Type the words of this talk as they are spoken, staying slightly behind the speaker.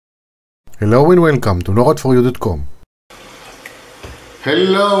Hello and welcome to NORAD4U.com.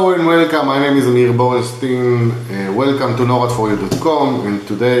 Hello and welcome, my name is Amir Borenstein. Welcome to NORAD4U.com, and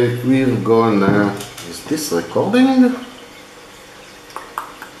today we're gonna... Is this recording?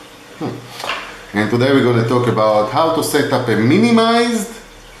 And today we're gonna talk about how to set up a minimized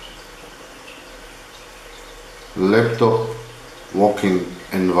laptop working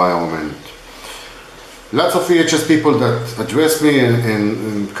environment. Lots of EHS people that address me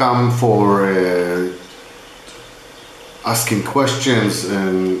and come for asking questions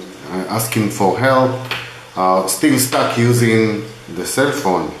and asking for help are still stuck using the cell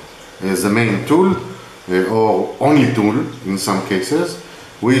phone as the main tool or only tool in some cases,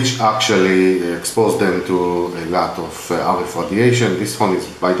 which actually expose them to a lot of RF radiation. This phone is,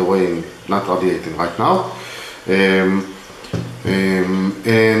 by the way, not radiating right now.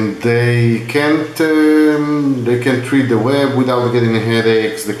 And they can't treat the web without getting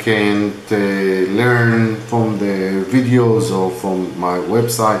headaches. They can't learn from the videos or from my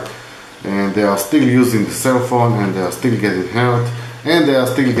website, and they are still using the cell phone, and they are still getting hurt, and they are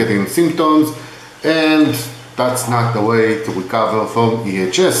still getting symptoms, and that's not the way to recover from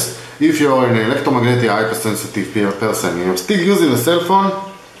EHS. If you're an electromagnetic hypersensitive person and you're still using a cell phone,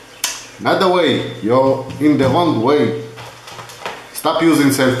 not the way, you're in the wrong way. Stop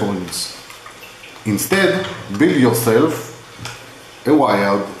using cell phones. Instead, build yourself a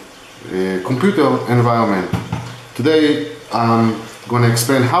wired computer environment. Today, I'm going to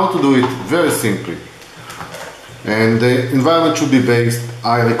explain how to do it very simply. And the environment should be based,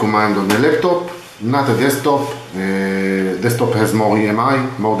 I recommend, on a laptop, not a desktop. Desktop has more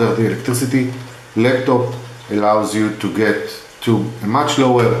EMI, more dirty electricity. Laptop allows you to get to a much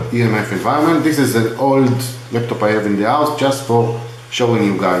lower EMF environment. This is an old laptop I have in the house just for showing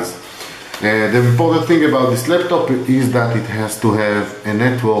you guys. The important thing about this laptop is that it has to have a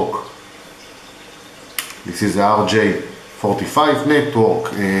network. This is a RJ45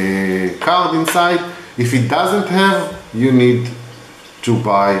 network card inside. If it doesn't have, you need to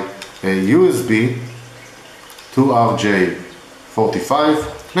buy a USB to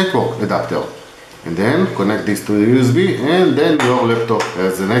RJ45 network adapter, and then connect this to the USB, and then your laptop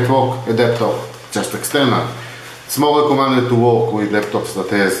has a network adapter, just external. It's more recommended to work with laptops that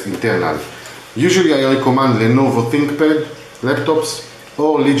has internal. Usually I recommend Lenovo ThinkPad laptops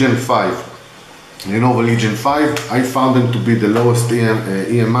or Legion 5. Lenovo Legion 5, I found them to be the lowest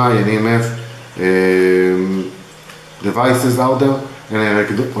EMI and EMF devices out there, and I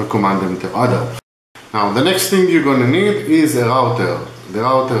recommend them to others. Now the next thing you're gonna need is a router. The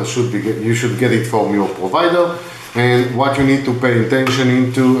router you should get it from your provider, and what you need to pay attention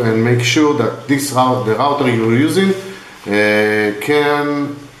into and make sure that the router you're using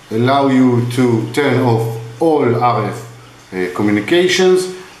can allow you to turn off all RF communications,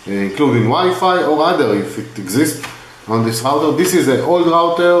 including Wi-Fi or other if it exists on this router. This is an old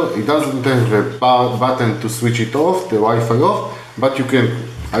router. It doesn't have a button to switch it off, the Wi-Fi off, but I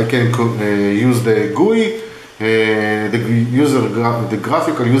can use the GUI, the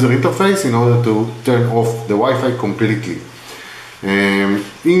graphical user interface, in order to turn off the Wi-Fi completely.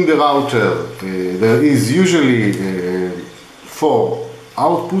 In the router there is usually 4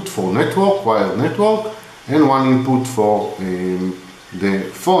 output for network, wired network, and 1 input for the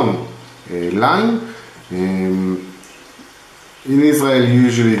phone line. In Israel you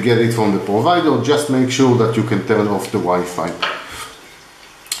usually get it from the provider. Just make sure that you can turn off the Wi-Fi.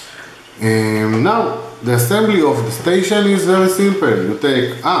 Now the assembly of the station is very simple. You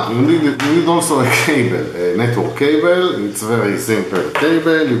take, you need also a cable, a network cable. It's very simple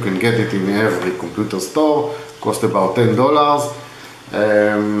cable. You can get it in every computer store. Cost about $10.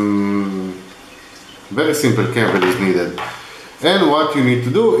 Very simple cable is needed. And what you need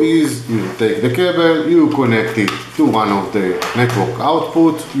to do is you take the cable, you connect it to one of the network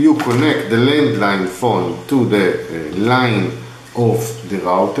output, you connect the landline phone to the line of the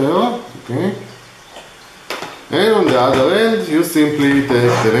router, okay? And on the other end, you simply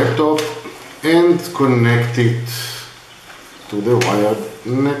take the laptop and connect it to the wired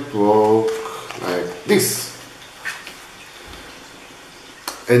network like this.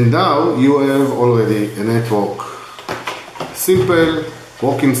 And now you have already a network, simple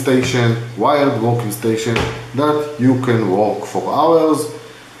working station, wired working station that you can work for hours,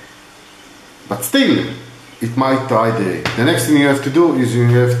 but still it might die there. The next thing you have to do is you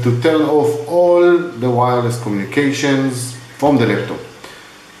have to turn off all the wireless communications from the laptop.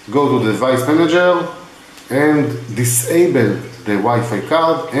 Go to the device manager and disable the Wi-Fi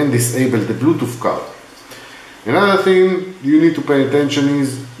card and disable the Bluetooth card. Another thing you need to pay attention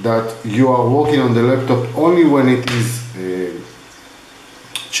is that you are working on the laptop only when it is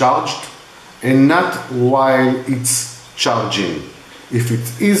charged. and not while it's charging. If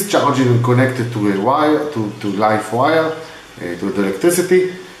it is charging and connected to a wire, to live wire, to the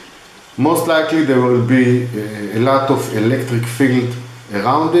electricity, most likely there will be a lot of electric field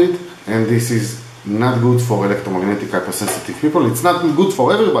around it, and this is not good for electromagnetic hypersensitive people. It's not good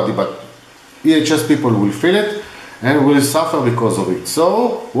for everybody, but EHS people will feel it and will suffer because of it.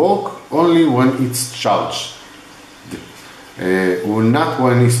 So work only when it's charged, not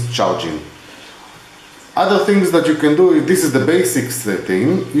when it's charging. Other things that you can do, this is the basic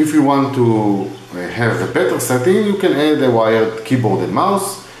setting. If you want to have a better setting, you can add a wired keyboard and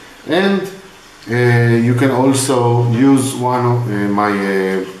mouse, and you can also use one of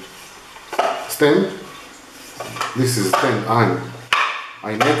my stand. This is a stand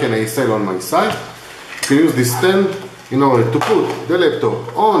I make and I sell on my site. You can use this stand in order to put the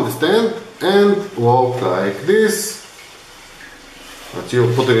laptop on the stand and work like this. But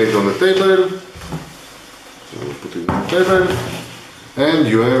you're putting it on the table. Put it on the table, and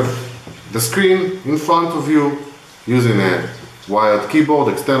you have the screen in front of you using a wired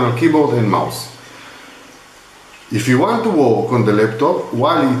keyboard, external keyboard and mouse. If you want to work on the laptop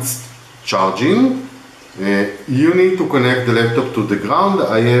while it's charging, you need to connect the laptop to the ground.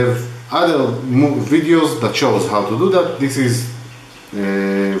 I have other videos that shows how to do that. This is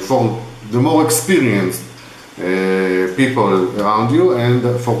for the more experienced people around you and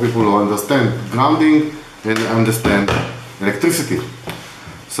for people who understand grounding and understand electricity.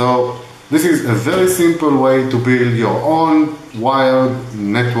 So this is a very simple way to build your own wired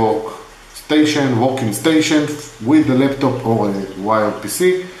network station, working station with the laptop or a wired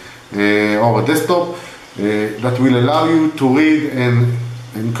PC or a desktop that will allow you to read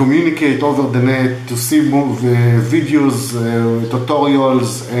and communicate over the net, to see videos,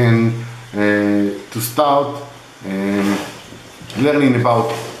 tutorials, and to start learning about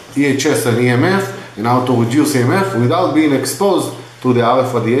EHS and EMF and how to reduce EMF without being exposed to the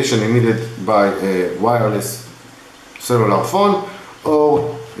RF radiation emitted by a wireless cellular phone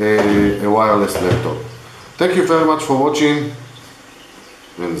or a wireless laptop. Thank you very much for watching,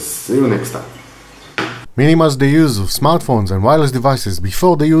 and see you next time. Minimize the use of smartphones and wireless devices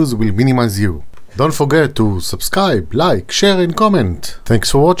before the use will minimize you. Don't forget to subscribe, like, share and comment.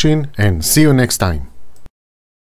 Thanks for watching, and see you next time.